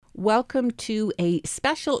welcome to a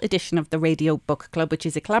special edition of the Radio Book Club, which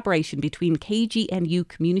is a collaboration between KGNU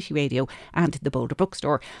Community Radio and the Boulder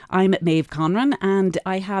Bookstore. I'm Maeve Conran, and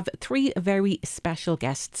I have three very special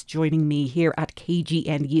guests joining me here at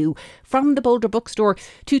KGNU from the Boulder Bookstore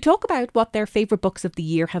to talk about what their favourite books of the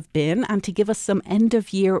year have been and to give us some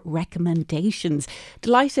end-of-year recommendations.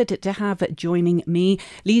 Delighted to have joining me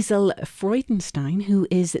Liesl Freudenstein, who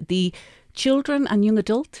is the children and young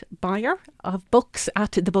adult buyer of books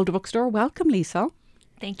at the Boulder Bookstore. Welcome, Liesl.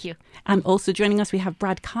 Thank you. And also joining us, we have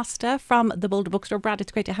Brad Costa from the Boulder Bookstore. Brad,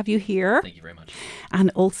 it's great to have you here. Thank you very much.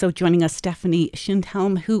 And also joining us, Stephanie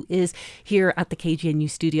Schindhelm, who is here at the KGNU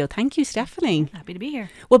studio. Thank you, Stephanie. Happy to be here.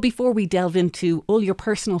 Well, before we delve into all your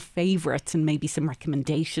personal favourites and maybe some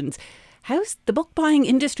recommendations, how's the book buying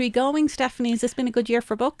industry going, Stephanie? Has this been a good year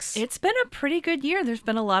for books? It's been a pretty good year. There's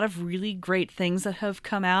been a lot of really great things that have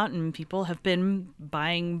come out, and people have been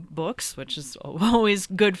buying books, which is always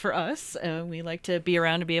good for us. We like to be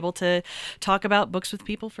around to be able to talk about books with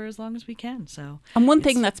people for as long as we can. And one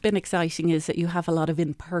thing that's been exciting is that you have a lot of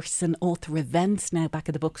in-person author events now back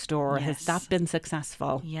at the bookstore. Yes. Has that been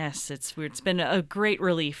successful? Yes, it's weird. It's been a great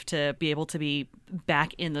relief to be able to be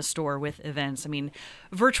back in the store with events. I mean,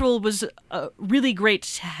 virtual was really great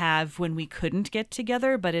to have when we couldn't get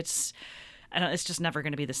together, but it's just never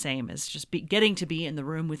going to be the same as just getting to be in the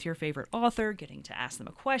room with your favorite author, getting to ask them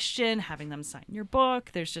a question, having them sign your book.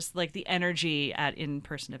 There's just like the energy at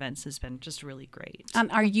in-person events has been just really great.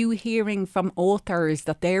 And are you hearing from authors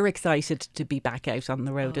that they're excited to be back out on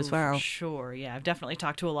the road as well? For sure, yeah. I've definitely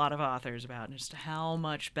talked to a lot of authors about just how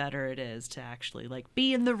much better it is to actually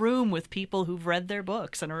be in the room with people who've read their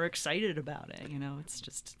books and are excited about it. You know, it's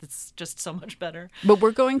just so much better. But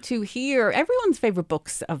we're going to hear everyone's favourite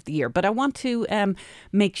books of the year, but I want to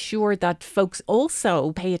make sure that folks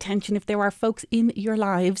also pay attention if there are folks in your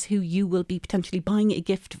lives who you will be potentially buying a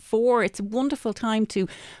gift for. It's a wonderful time to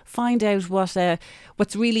find out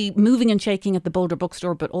what's really moving and shaking at the Boulder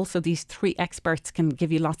Bookstore, but also these three experts can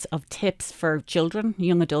give you lots of tips for children,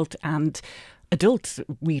 young adult and adult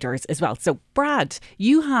readers as well. So Brad,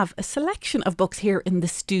 you have a selection of books here in the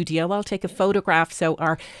studio. I'll take a photograph so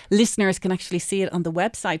our listeners can actually see it on the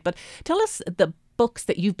website, but tell us the books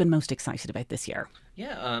that you've been most excited about this year.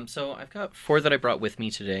 Yeah, so I've got four that I brought with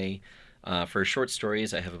me today. For short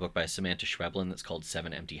stories, I have a book by Samantha Schweblin that's called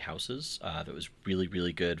Seven Empty Houses. That was really,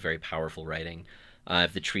 really good, very powerful writing. I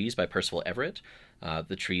have The Trees by Percival Everett.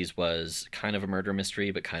 The Trees was kind of a murder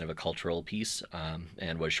mystery, but kind of a cultural piece,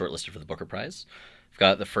 and was shortlisted for the Booker Prize. I've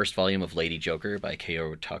got the first volume of Lady Joker by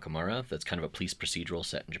Keiichiro Takamura. That's kind of a police procedural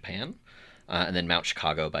set in Japan. And then Mount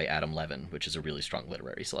Chicago by Adam Levin, which is a really strong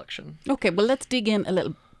literary selection. Okay, well, let's dig in a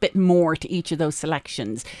little bit more to each of those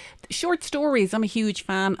selections. Short stories, I'm a huge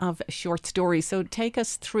fan of short stories. So take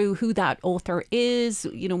us through who that author is,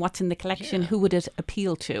 what's in the collection, who would it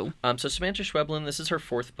appeal to? So Samantha Schweblin, this is her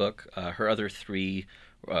fourth book. Her other three,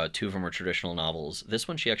 two of them are traditional novels. This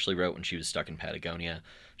one she actually wrote when she was stuck in Patagonia.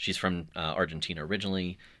 She's from Argentina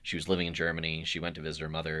originally. She was living in Germany. She went to visit her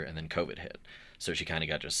mother, and then COVID hit. So she kind of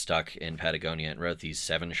got just stuck in Patagonia and wrote these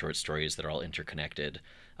 7 short stories that are all interconnected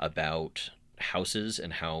about houses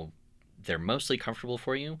and how they're mostly comfortable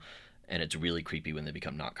for you, and it's really creepy when they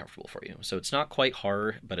become not comfortable for you. So it's not quite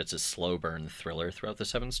horror, but it's a slow burn thriller throughout the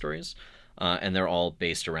 7 stories, and they're all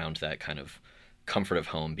based around that kind of comfort of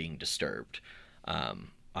home being disturbed.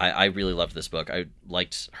 I really loved this book. I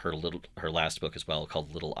liked her last book as well,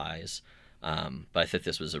 called Little Eyes. But I think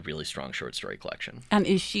this was a really strong short story collection. And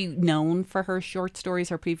is she known for her short stories?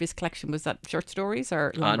 Her previous collection, was that short stories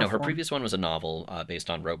or longer No, her form? previous one was a novel based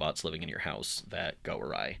on robots living in your house that go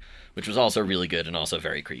awry, which was also really good and also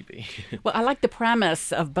very creepy. Well, I like the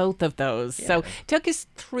premise of both of those. Yeah. So take us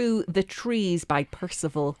through The Trees by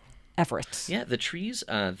Percival Everett. Yeah, The Trees,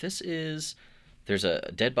 there's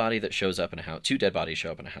a dead body that shows up in a house. 2 dead bodies show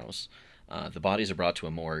up in a house. The bodies are brought to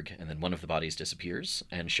a morgue, and then one of the bodies disappears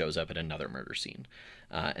and shows up at another murder scene.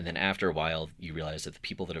 And then after a while, you realize that the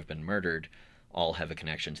people that have been murdered all have a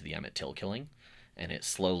connection to the Emmett Till killing. And it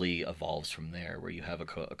slowly evolves from there, where you have a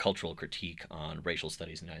cultural critique on racial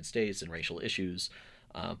studies in the United States and racial issues,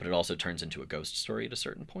 but it also turns into a ghost story at a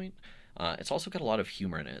certain point. It's also got a lot of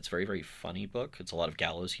humor in it. It's a very, very funny book. It's a lot of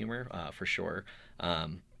gallows humor, for sure.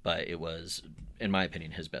 But it was, in my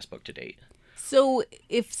opinion, his best book to date. So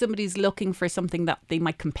if somebody's looking for something that they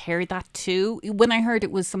might compare that to, when I heard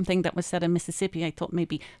it was something that was set in Mississippi, I thought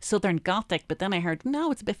maybe Southern Gothic, but then I heard,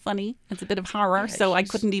 no, it's a bit funny. It's a bit of horror. So I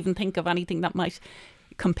couldn't even think of anything that might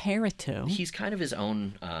compare it to. He's kind of his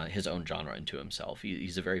own genre into himself.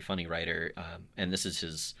 He's a very funny writer, and this is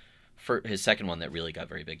his for his second one that really got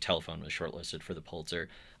very big, Telephone, was shortlisted for the Pulitzer,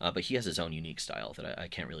 but he has his own unique style that I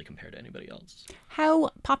can't really compare to anybody else. How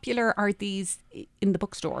popular are these in the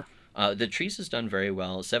bookstore? The Trees has done very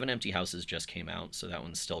well. Seven Empty Houses just came out, so that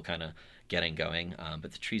one's still kind of getting going.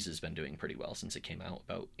 But The Trees has been doing pretty well since it came out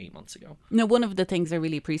about 8 months ago. Now, one of the things I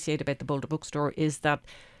really appreciate about the Boulder Bookstore is that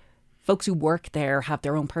folks who work there have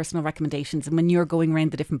their own personal recommendations, and when you're going around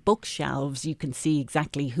the different bookshelves, you can see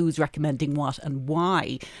exactly who's recommending what and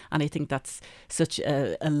why. And I think that's such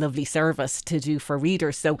a lovely service to do for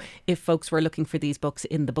readers. So if folks were looking for these books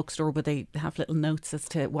in the bookstore, would they have little notes as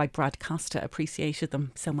to why Brad Costa appreciated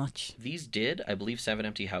them so much? These did. I believe Seven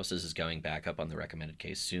Empty Houses is going back up on the recommended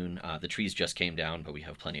case soon. The Trees just came down, but we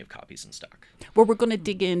have plenty of copies in stock. Well, we're going to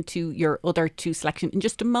dig into your other two selection in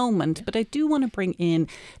just a moment, but I do want to bring in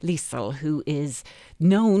Lisa, who is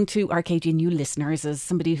known to RKGNU listeners as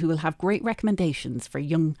somebody who will have great recommendations for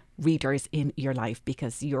young readers in your life,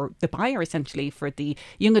 because you're the buyer essentially for the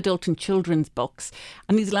young adult and children's books.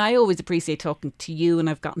 And Liesl, I always appreciate talking to you, and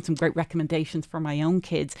I've gotten some great recommendations for my own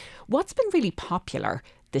kids. What's been really popular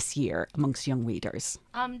this year amongst young readers?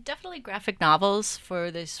 Definitely graphic novels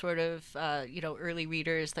for the sort of, early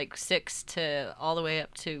readers, like 6 to all the way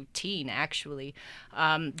up to teen, actually.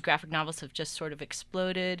 Graphic novels have just sort of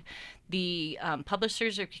exploded. The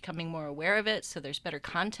publishers are becoming more aware of it, so there's better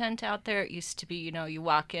content out there. It used to be, you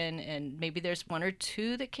walk in and maybe there's 1 or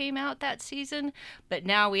 2 that came out that season, but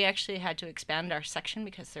now we actually had to expand our section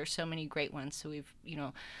because there's so many great ones. So we've,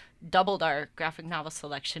 doubled our graphic novel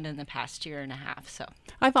selection in the past year and a half. So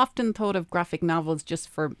I've often thought of graphic novels just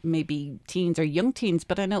for maybe teens or young teens,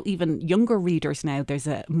 but I know even younger readers now, there's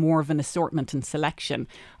a more of an assortment and selection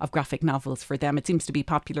of graphic novels for them. It seems to be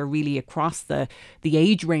popular really across the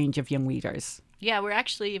age range of young readers. Yeah, we're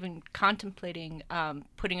actually even contemplating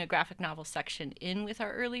putting a graphic novel section in with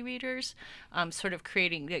our early readers, sort of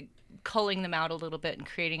culling them out a little bit and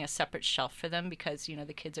creating a separate shelf for them, because,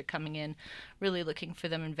 the kids are coming in really looking for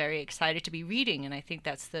them and very excited to be reading. And I think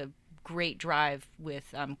that's the great drive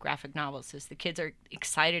with graphic novels, is the kids are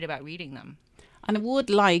excited about reading them. And I would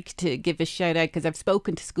like to give a shout out, because I've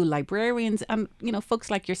spoken to school librarians and, folks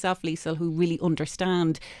like yourself, Liesl, who really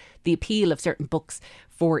understand the appeal of certain books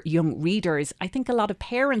for young readers. I think a lot of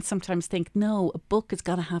parents sometimes think, no, a book has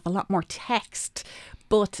got to have a lot more text.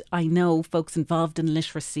 But I know folks involved in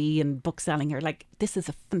literacy and bookselling are like, this is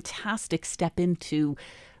a fantastic step into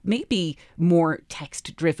maybe more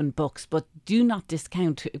text-driven books, but do not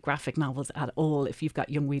discount graphic novels at all if you've got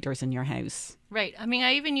young readers in your house. Right. I mean,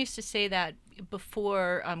 I even used to say that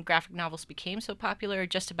before graphic novels became so popular,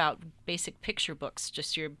 just about basic picture books,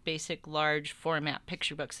 just your basic large format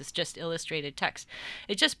picture books. It's just illustrated text.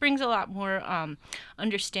 It just brings a lot more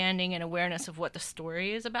understanding and awareness of what the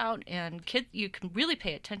story is about. And kids, you can really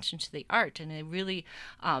pay attention to the art, and they really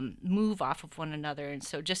move off of one another. And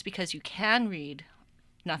so just because you can read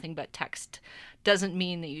nothing but text doesn't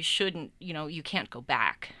mean that you shouldn't, you can't go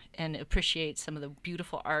back and appreciate some of the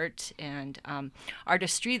beautiful art and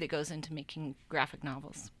artistry that goes into making graphic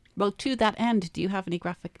novels. Well, to that end, do you have any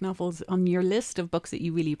graphic novels on your list of books that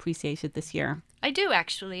you really appreciated this year? I do,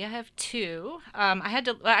 actually. I have 2. I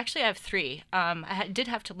have 3. I did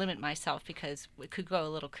have to limit myself because it could go a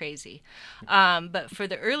little crazy. But for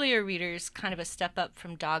the earlier readers, kind of a step up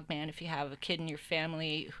from Dogman. If you have a kid in your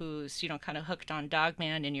family who's, kind of hooked on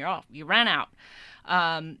Dogman and you ran out.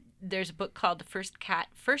 There's a book called The First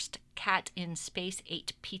Cat in Space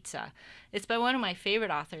Ate Pizza. It's by one of my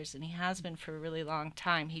favorite authors, and he has been for a really long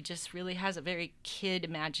time. He just really has a very kid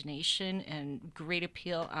imagination and great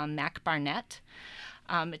appeal. Mac Barnett.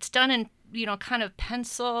 It's done in, kind of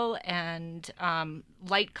pencil and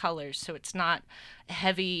light colors, so it's not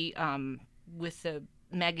heavy with the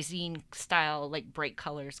magazine style, like bright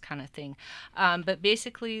colors kind of thing. But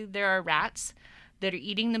basically, there are rats that are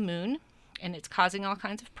eating the moon, and it's causing all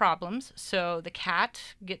kinds of problems. So the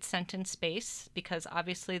cat gets sent in space, because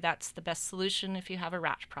obviously that's the best solution if you have a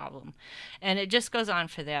rat problem. And it just goes on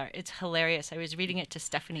for there. It's hilarious. I was reading it to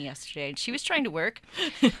Stephanie yesterday, and she was trying to work,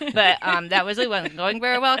 but that wasn't going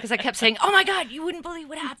very well, because I kept saying, "Oh my God, you wouldn't believe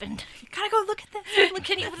what happened. You gotta go look at this.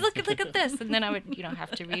 Can you look at this?" And then I would,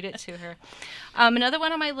 have to read it to her. Another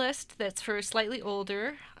one on my list that's for slightly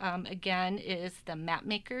older, again, is The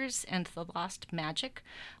Mapmakers and the Lost Magic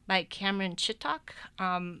by Cameron Chittock.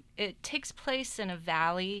 It takes place in a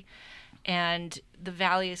valley, and the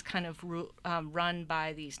valley is kind of run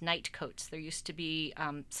by these night coats. There used to be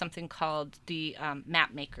something called the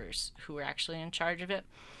map makers who were actually in charge of it.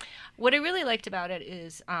 What I really liked about it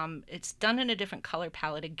is it's done in a different color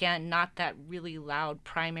palette. Again, not that really loud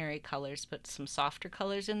primary colors, but some softer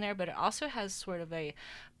colors in there. But it also has sort of a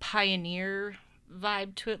pioneer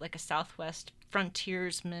vibe to it, like a Southwest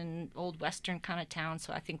frontiersman, old Western kind of town.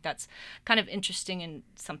 So I think that's kind of interesting and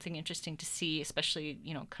something interesting to see, especially,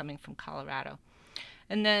 coming from Colorado.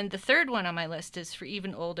 And then the third one on my list is for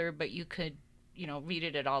even older, but you could, read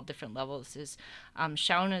it at all different levels, is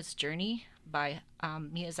Shauna's Journey by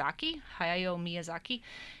Miyazaki, Hayao Miyazaki.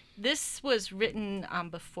 This was written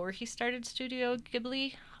before he started Studio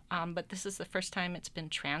Ghibli, but this is the first time it's been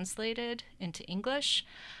translated into English.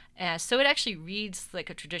 So it actually reads like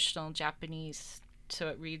a traditional Japanese, so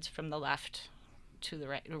it reads from the left to the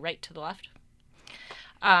right, right to the left.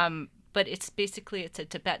 But it's a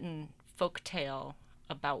Tibetan folk tale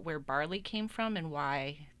about where barley came from and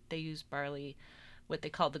why they use barley, what they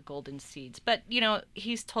call the golden seeds. But,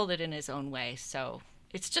 he's told it in his own way, so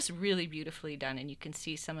it's just really beautifully done, and you can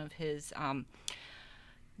see some of his,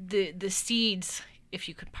 the seeds, if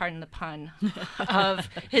you could pardon the pun, of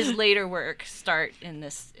his later work start in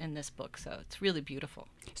this book. So it's really beautiful.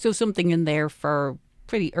 So something in there for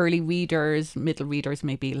pretty early readers, middle readers,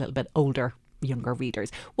 maybe a little bit older, younger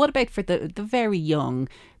readers. What about for the very young,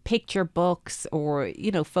 picture books, or,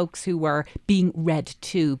 folks who are being read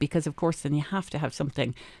to? Because, of course, then you have to have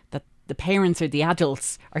something that the parents or the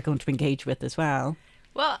adults are going to engage with as well.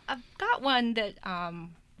 Well, I've got one that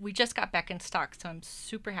we just got back in stock, so I'm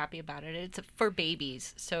super happy about it. It's for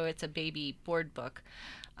babies, so it's a baby board book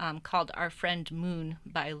called Our Friend Moon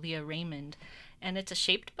by Leah Raymond. And it's a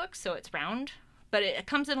shaped book, so it's round, but it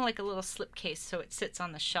comes in like a little slipcase, so it sits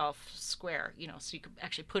on the shelf square, so you could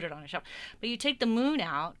actually put it on a shelf. But you take the moon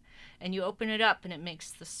out, and you open it up, and it makes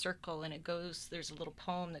the circle, and there's a little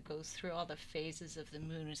poem that goes through all the phases of the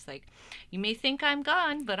moon. It's like, you may think I'm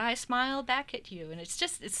gone, but I smile back at you. And it's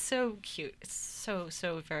so cute. It's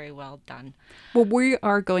so very well done. Well, we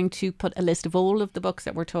are going to put a list of all of the books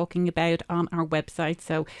that we're talking about on our website,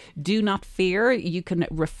 so do not fear. You can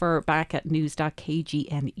refer back at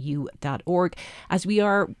news.kgnu.org, as we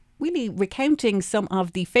are really recounting some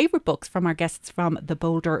of the favourite books from our guests from the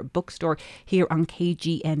Boulder Bookstore here on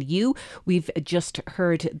KGNU. We've just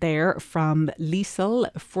heard there from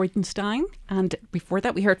Liesl Freudenstein, and before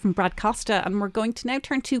that we heard from Brad Costa, and we're going to now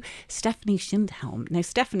turn to Stephanie Schindhelm. Now,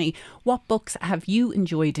 Stephanie, what books have you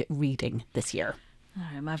enjoyed reading this year?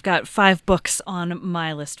 I've got 5 books on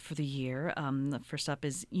my list for the year. The first up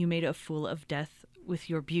is You Made a Fool of Death with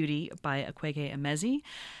Your Beauty by Akwege Emezi.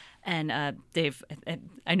 And I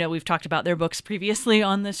know we've talked about their books previously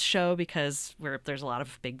on this show because there's a lot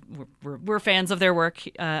of we're fans of their work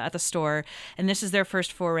at the store. And this is their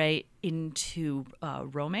first foray into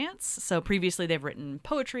romance. So previously they've written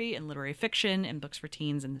poetry and literary fiction and books for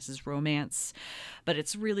teens, and this is romance. But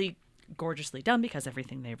it's really gorgeously done because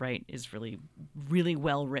everything they write is really, really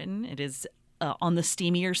well written. It is on the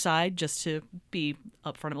steamier side, just to be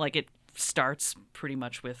upfront. Like, it starts pretty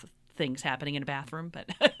much with things happening in a bathroom, but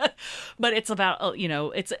but it's about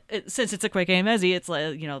since it's Akwege Emezi, it's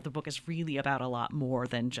like, the book is really about a lot more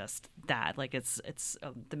than just that. Like, it's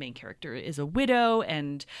the main character is a widow,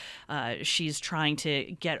 and she's trying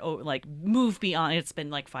to move beyond. It's been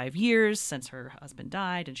like 5 years since her husband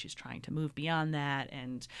died, and she's trying to move beyond that,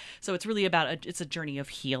 and so it's really about it's a journey of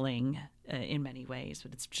healing in many ways,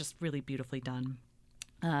 but it's just really beautifully done.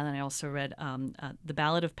 Then I also read The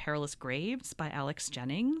Ballad of Perilous Graves by Alex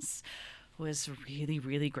Jennings. It was really,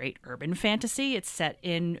 really great urban fantasy. It's set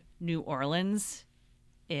in New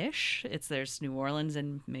Orleans-ish. There's New Orleans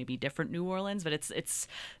and maybe different New Orleans, but it's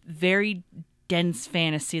very dense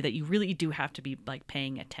fantasy that you really do have to be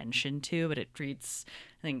paying attention to. But it reads,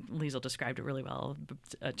 I think Liesl described it really well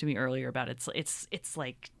to me earlier about it's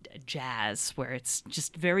like jazz, where it's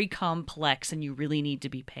just very complex and you really need to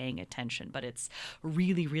be paying attention, but it's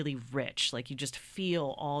really, really rich. Like, you just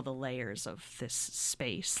feel all the layers of this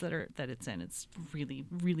space that it's in. It's really,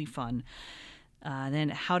 really fun. Then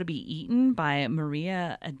How to Be Eaten by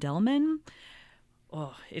Maria Edelman.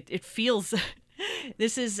 Oh, it feels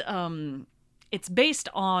this is it's based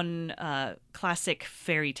on classic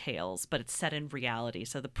fairy tales, but it's set in reality.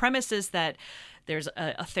 So the premise is that there's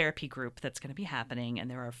a therapy group that's going to be happening, and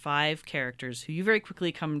there are 5 characters who you very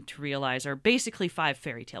quickly come to realize are basically 5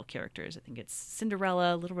 fairy tale characters. I think it's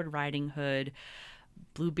Cinderella, Little Red Riding Hood,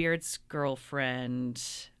 Bluebeard's girlfriend,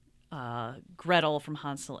 Gretel from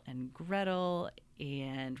Hansel and Gretel,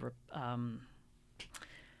 and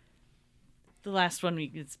the last one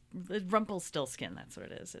it's Rumpelstiltskin. That's what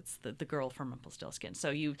it is. It's the girl from Rumpelstiltskin. So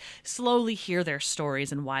you slowly hear their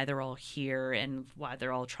stories and why they're all here and why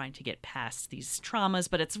they're all trying to get past these traumas.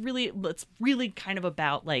 But it's really kind of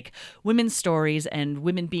about like women's stories and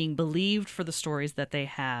women being believed for the stories that they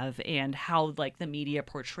have, and how like the media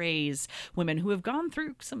portrays women who have gone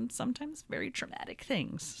through some sometimes very traumatic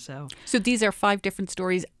things. So these are 5 different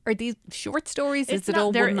stories. Are these short stories? Is it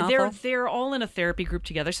all they're, one novel? They're all in a therapy group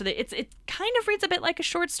together. So it kind of reads a bit like a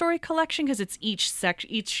short story collection, because it's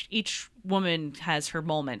each woman has her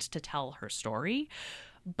moment to tell her story.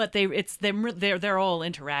 But they're all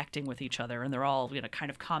interacting with each other, and they're all kind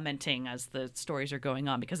of commenting as the stories are going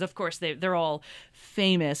on, because of course they're all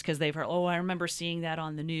famous because they've heard, oh, I remember seeing that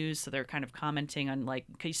on the news, so they're kind of commenting on like,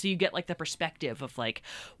 so you get like the perspective of like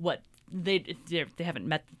what they haven't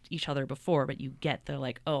met each other before, but you get the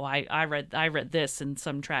like, oh, I read this in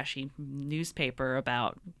some trashy newspaper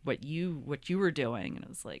about what you were doing, and it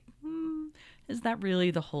was like, is that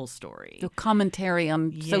really the whole story? The commentary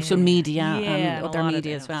on social media and other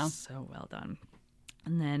media as well. So well done.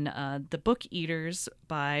 And then The Book Eaters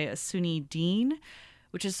by Suni Dean,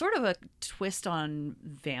 which is sort of a twist on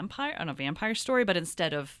a vampire story, but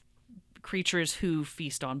instead of creatures who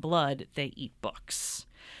feast on blood, they eat books.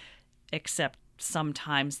 Except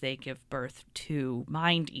sometimes they give birth to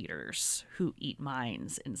mind eaters who eat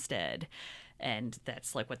minds instead. And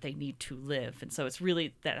that's like what they need to live. And so it's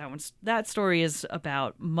really that story is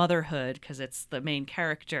about motherhood, because it's the main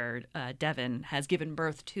character, Devon, has given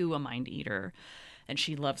birth to a mind eater, and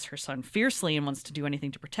she loves her son fiercely and wants to do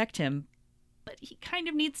anything to protect him. But he kind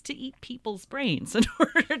of needs to eat people's brains in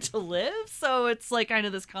order to live. So it's like kind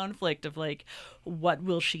of this conflict of like, what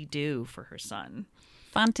will she do for her son?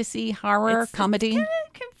 Fantasy, horror, comedy? Kind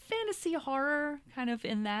of fantasy, horror, kind of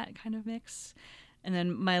in that kind of mix. And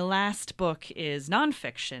then my last book is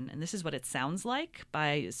nonfiction, and this is What It Sounds Like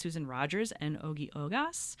by Susan Rogers and Ogi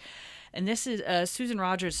Ogas. And this is Susan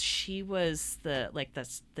Rogers. She was the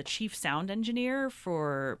chief sound engineer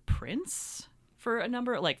for Prince for a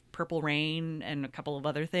number, like Purple Rain and a couple of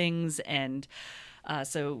other things, and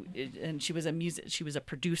she was a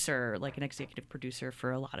producer, like an executive producer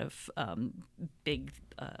for a lot of big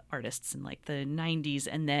artists in like the 90s,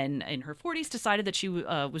 and then in her 40s decided that she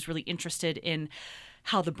was really interested in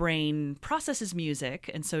how the brain processes music,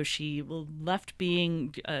 and so she left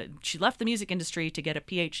the music industry to get a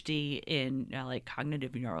PhD in like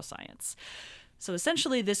cognitive neuroscience. So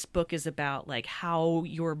essentially this book is about like how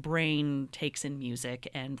your brain takes in music,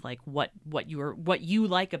 and like what you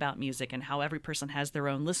like about music, and how every person has their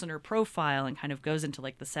own listener profile, and kind of goes into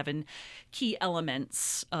like the 7 key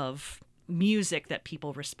elements of music that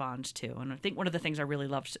people respond to. And I think one of the things I really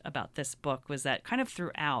loved about this book was that kind of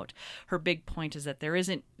throughout, her big point is that there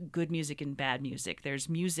isn't good music and bad music. There's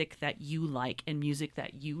music that you like and music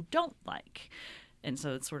that you don't like. And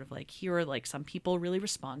so it's sort of like, here are like, some people really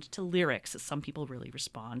respond to lyrics, some people really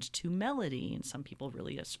respond to melody, and some people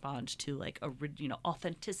really respond to like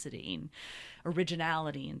authenticity and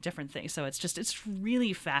originality and different things. So it's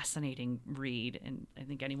really fascinating read, and I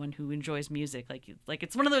think anyone who enjoys music, like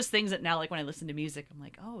it's one of those things that now, like when I listen to music, I'm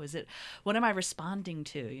like, oh, what am I responding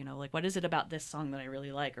to? Like, what is it about this song that I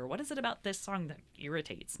really like, or what is it about this song that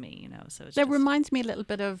irritates me? So that reminds me a little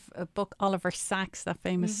bit of a book Oliver Sacks, that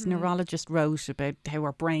famous neurologist, wrote about how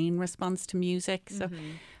our brain responds to music. So,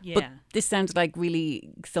 but this sounds like really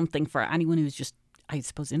something for anyone who's just, I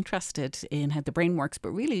suppose, interested in how the brain works. But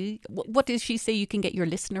really, what does she say? You can get your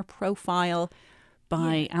listener profile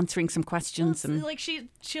by answering some questions, and like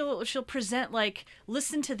she'll present like,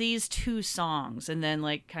 listen to these 2 songs, and then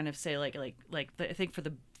like kind of say I think for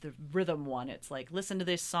the rhythm one, it's like, listen to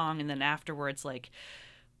this song, and then afterwards like,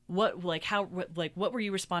 what were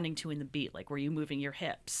you responding to in the beat? Like, were you moving your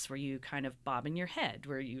hips? Were you kind of bobbing your head?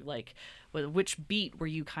 Were you like, which beat were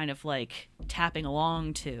you kind of like tapping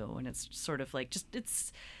along to? And it's sort of like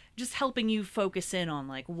it's just helping you focus in on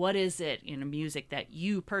like, what is it in a music that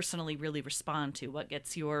you personally really respond to? What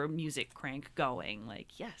gets your music crank going? Like,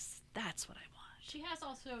 yes, that's what I want. She has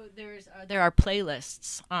also, there are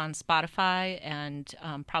playlists on Spotify and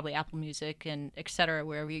probably Apple Music and etc.,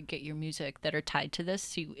 wherever you get your music, that are tied to this.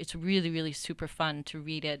 So it's really, really super fun to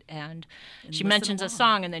read it. And she mentions a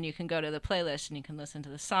song, and then you can go to the playlist and you can listen to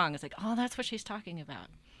the song. It's like, oh, that's what she's talking about.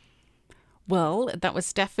 Well, that was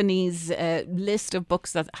Stephanie's list of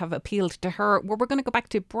books that have appealed to her. Well, we're going to go back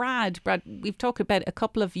to Brad. Brad, we've talked about a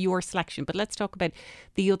couple of your selection, but let's talk about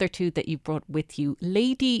the other 2 that you brought with you.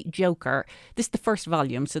 Lady Joker. This is the first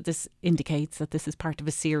volume, so this indicates that this is part of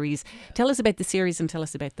a series. Tell us about the series and tell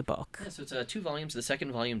us about the book. Yeah, so it's 2 volumes. The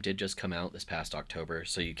second volume did just come out this past October,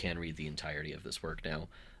 so you can read the entirety of this work now.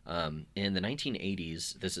 In the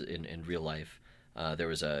 1980s, this is in real life, there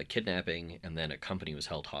was a kidnapping, and then a company was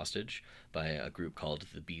held hostage by a group called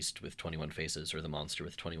the Beast with 21 Faces, or the Monster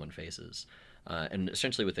with 21 Faces. And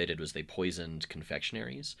essentially what they did was they poisoned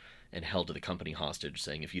confectionaries and held the company hostage,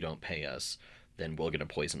 saying, if you don't pay us, then we're going to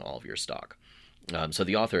poison all of your stock. So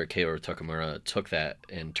the author, Kaoru Tokumura, took that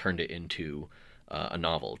and turned it into a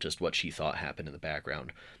novel, just what she thought happened in the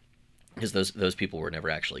background, because those people were never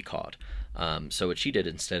actually caught. So what she did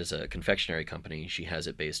instead is a confectionery company. She has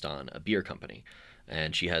it based on a beer company.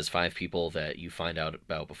 And she has 5 people that you find out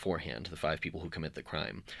about beforehand, the 5 people who commit the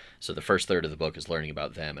crime. So the first third of the book is learning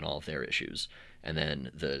about them and all of their issues. And then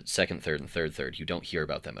the second third and third, you don't hear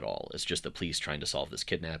about them at all. It's just the police trying to solve this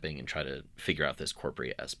kidnapping and try to figure out this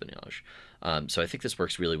corporate espionage. So I think this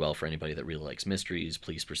works really well for anybody that really likes mysteries,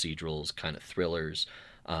 police procedurals, kind of thrillers.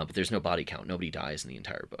 But there's no body count. Nobody dies in the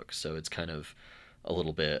entire book. So it's kind of a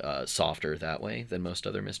little bit softer that way than most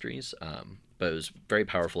other mysteries. But it was very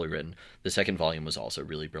powerfully written. The second volume was also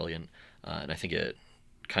really brilliant. And I think it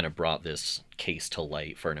kind of brought this case to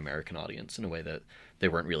light for an American audience in a way that they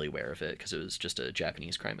weren't really aware of it, because it was just a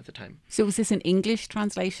Japanese crime at the time. So was this an English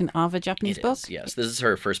translation of a Japanese book? Yes. This is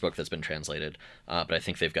her first book that's been translated, but I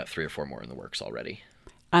think they've got 3 or 4 more in the works already.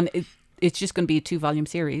 And it's just going to be a 2-volume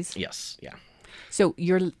series? Yes, yeah. So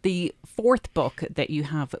the 4th book that you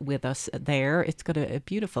have with us there, it's got a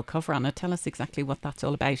beautiful cover on it. Tell us exactly what that's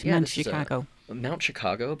all about. Yeah, Mount Chicago. Mount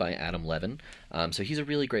Chicago by Adam Levin. So he's a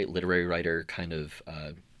really great literary writer, kind of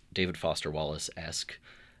David Foster Wallace-esque.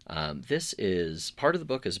 This is, part of the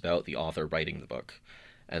book is about the author writing the book.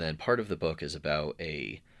 And then part of the book is about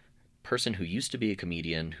a person who used to be a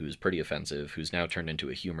comedian, who's pretty offensive, who's now turned into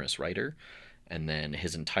a humorous writer. And then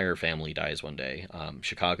his entire family dies one day.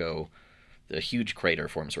 Chicago... a huge crater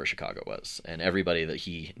forms where Chicago was, and everybody that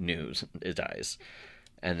he knew dies.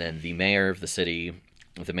 And then the mayor of the city,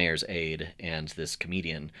 the mayor's aide, and this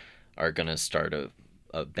comedian are going to start a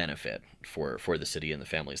benefit for the city and the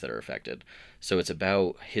families that are affected. So it's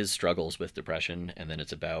about his struggles with depression, and then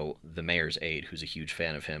it's about the mayor's aide, who's a huge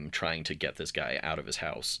fan of him, trying to get this guy out of his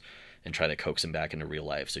house and try to coax him back into real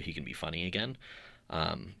life so he can be funny again.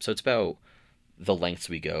 So it's about the lengths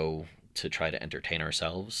we go to try to entertain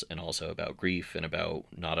ourselves, and also about grief and about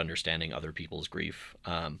not understanding other people's grief.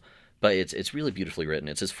 But it's really beautifully written.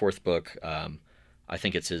 It's his 4th book. I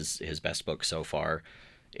think it's his best book so far.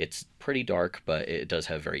 It's pretty dark, but it does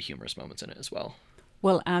have very humorous moments in it as well.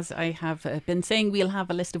 Well, as I have been saying, we'll have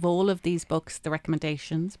a list of all of these books, the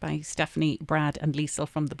recommendations by Stephanie, Brad and Liesl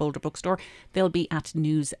from the Boulder Bookstore. They'll be at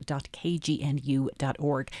news.kgnu.org.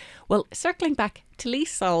 Well, circling back to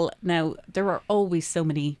Liesl, now there are always so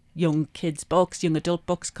many young kids' books, young adult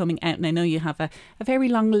books coming out, and I know you have a very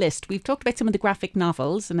long list. We've talked about some of the graphic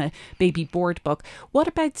novels and a baby board book. What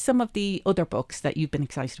about some of the other books that you've been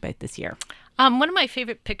excited about this year? One of my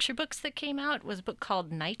favorite picture books that came out was a book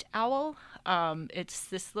called Night Owl. It's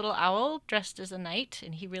this little owl dressed as a knight,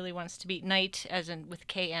 and he really wants to be knight, as in with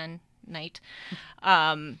KN, knight.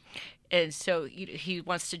 And so he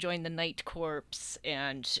wants to join the Knight Corps,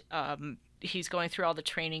 and he's going through all the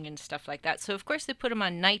training and stuff like that. So, of course, they put him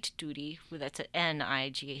on night duty. That's an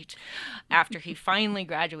N-I-G-H. After he finally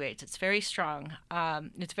graduates. It's very strong.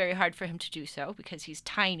 It's very hard for him to do so because he's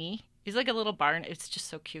tiny. He's like a little barn. It's just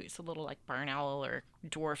so cute. It's a little like barn owl or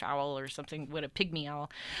dwarf owl or something with a pygmy owl.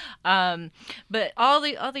 But all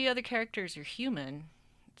the other characters are human.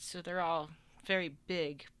 So they're all very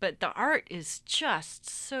big. But the art is just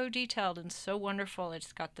so detailed and so wonderful.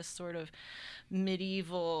 It's got this sort of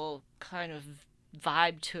medieval kind of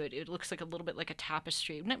vibe to it. It looks like a little bit like a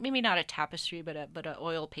tapestry. Maybe not a tapestry, but a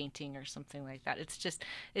oil painting or something like that. It's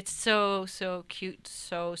so cute,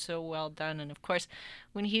 so well done. And of course,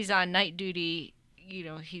 when he's on night duty,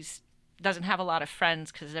 he's doesn't have a lot of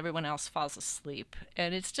friends because everyone else falls asleep.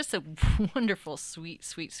 And it's just a wonderful, sweet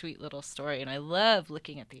little story. And I love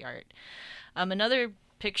looking at the art. Another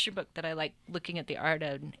picture book that I like looking at the art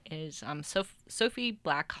of is Sophie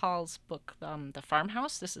Blackhall's book, The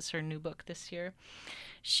Farmhouse. This is her new book this year.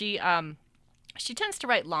 She tends to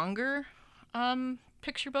write longer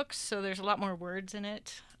picture books, so there's a lot more words in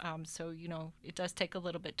it. So it does take a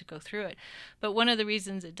little bit to go through it. But one of the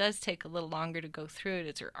reasons it does take a little longer to go through it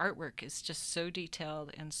is her artwork is just so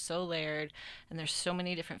detailed and so layered, and there's so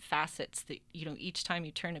many different facets that each time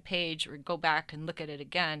you turn a page or go back and look at it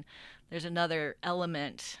again, there's another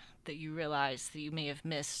element that you realize that you may have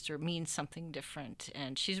missed or means something different.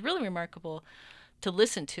 And she's really remarkable to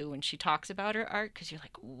listen to when she talks about her art, because you're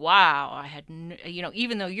like, wow, I had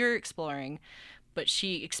even though you're exploring, but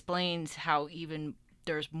she explains how even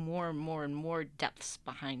there's more and more and more depths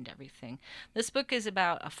behind everything. This book is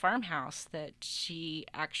about a farmhouse that she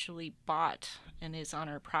actually bought and is on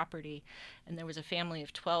her property, and there was a family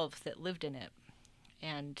of 12 that lived in it.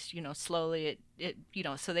 And, slowly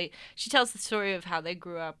she tells the story of how they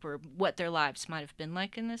grew up or what their lives might have been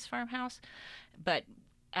like in this farmhouse. But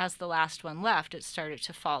as the last one left, it started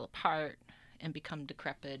to fall apart and become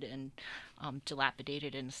decrepit and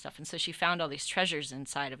dilapidated and stuff. And so she found all these treasures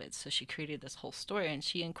inside of it. So she created this whole story, and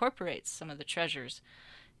she incorporates some of the treasures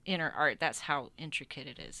in her art. That's how intricate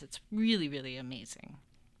it is. It's really, really amazing.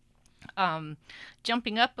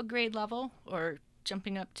 Jumping up a grade level, or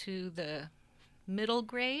jumping up to the middle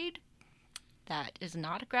grade, that is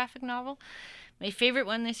not a graphic novel. My favorite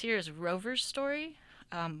one this year is Rover's Story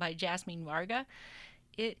by Jasmine Varga.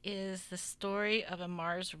 It is the story of a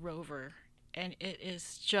Mars rover, and it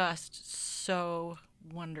is just so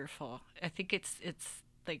wonderful. I think it's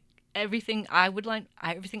like everything I would want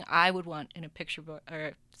in a picture book,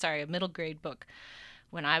 a middle grade book.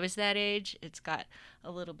 When I was that age, it's got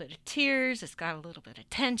a little bit of tears, it's got a little bit of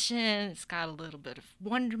tension, it's got a little bit of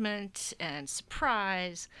wonderment and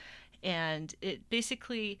surprise, and it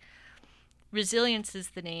basically, Resilience is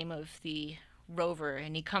the name of the rover,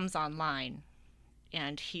 and he comes online,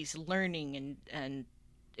 and he's learning and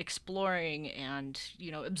exploring and,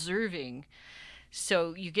 observing.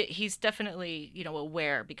 So he's definitely,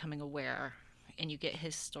 becoming aware, and you get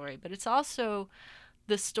his story. But it's also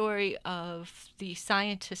the story of the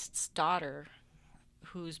scientist's daughter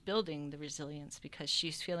who's building the Resilience because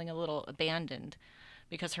she's feeling a little abandoned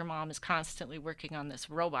because her mom is constantly working on this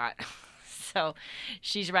robot. So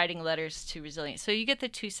she's writing letters to Resilience. So you get the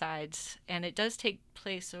two sides, and it does take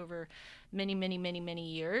place over many, many, many, many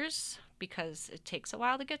years because it takes a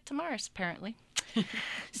while to get to Mars, apparently.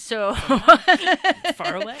 So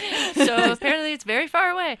far away. So apparently it's very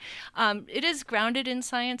far away. It is grounded in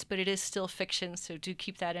science, but it is still fiction. So do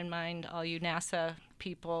keep that in mind, all you NASA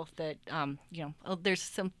people, that there's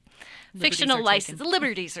some fictional license. The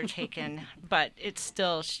liberties are taken, but it's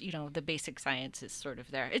still, the basic science is sort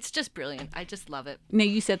of there. It's just brilliant. I just love it. Now,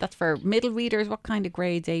 you said that's for middle readers. What kind of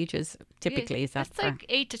grades, ages typically is that it's for? It's like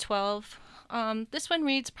 8 to 12. This one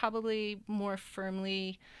reads probably more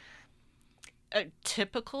firmly a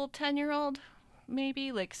typical 10-year-old, maybe.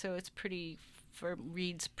 So it's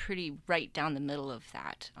reads pretty right down the middle of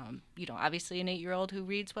that. Obviously an 8-year-old who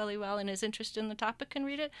reads really well and is interested in the topic can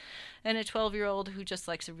read it, and a 12-year-old who just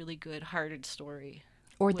likes a really good hearted story.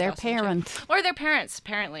 Or their parent. Or their parents,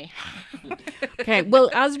 apparently. Okay,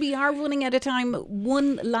 well, as we are running out of time,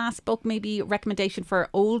 one last book, maybe recommendation for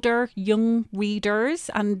older, young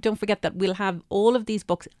readers. And don't forget that we'll have all of these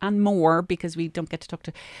books and more, because we don't get to talk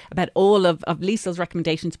about all of Liesel's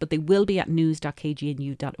recommendations, but they will be at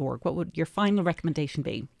news.kgnu.org. What would your final recommendation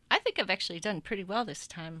be? I think I've actually done pretty well this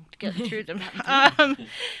time to get through them.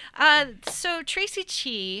 So Tracy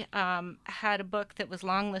Chee had a book that was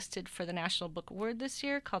longlisted for the National Book Award this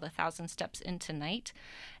year called 1,000 Steps Into Night.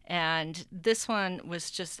 And this one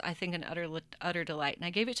was just, I think, an utter delight. And I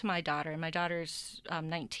gave it to my daughter, and my daughter's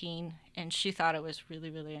 19, and she thought it was really,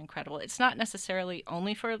 really incredible. It's not necessarily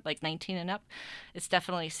only for 19 and up. It's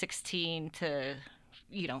definitely 16 to,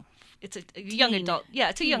 it's a young adult. Yeah,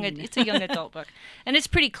 it's a young adult book, and it's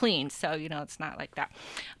pretty clean. So it's not like that,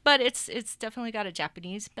 but it's definitely got a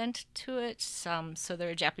Japanese bent to it. So there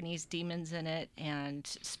are Japanese demons in it and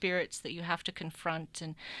spirits that you have to confront.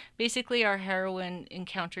 And basically, our heroine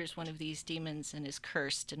encounters one of these demons and is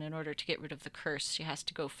cursed. And in order to get rid of the curse, she has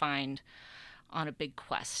to go find on a big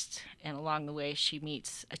quest. And along the way, she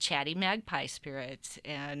meets a chatty magpie spirit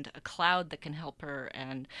and a cloud that can help her.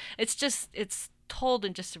 And it's told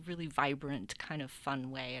in just a really vibrant, kind of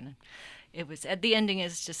fun way, and the ending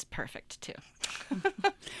is just perfect too.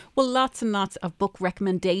 Well, lots and lots of book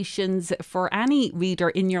recommendations for any reader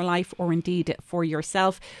in your life, or indeed for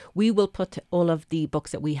yourself. We will put all of the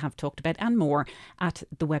books that we have talked about and more at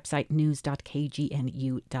the website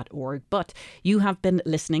news.kgnu.org. But you have been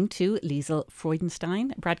listening to Liesl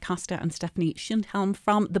Freudenstein, Brad Costa and Stephanie Schundhelm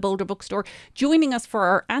from the Boulder Bookstore, joining us for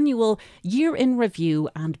our annual year in review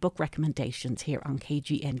and book recommendations here on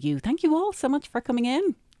KGNU. Thank you all so much for coming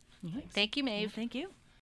in. Thank you, Maeve. Thank you.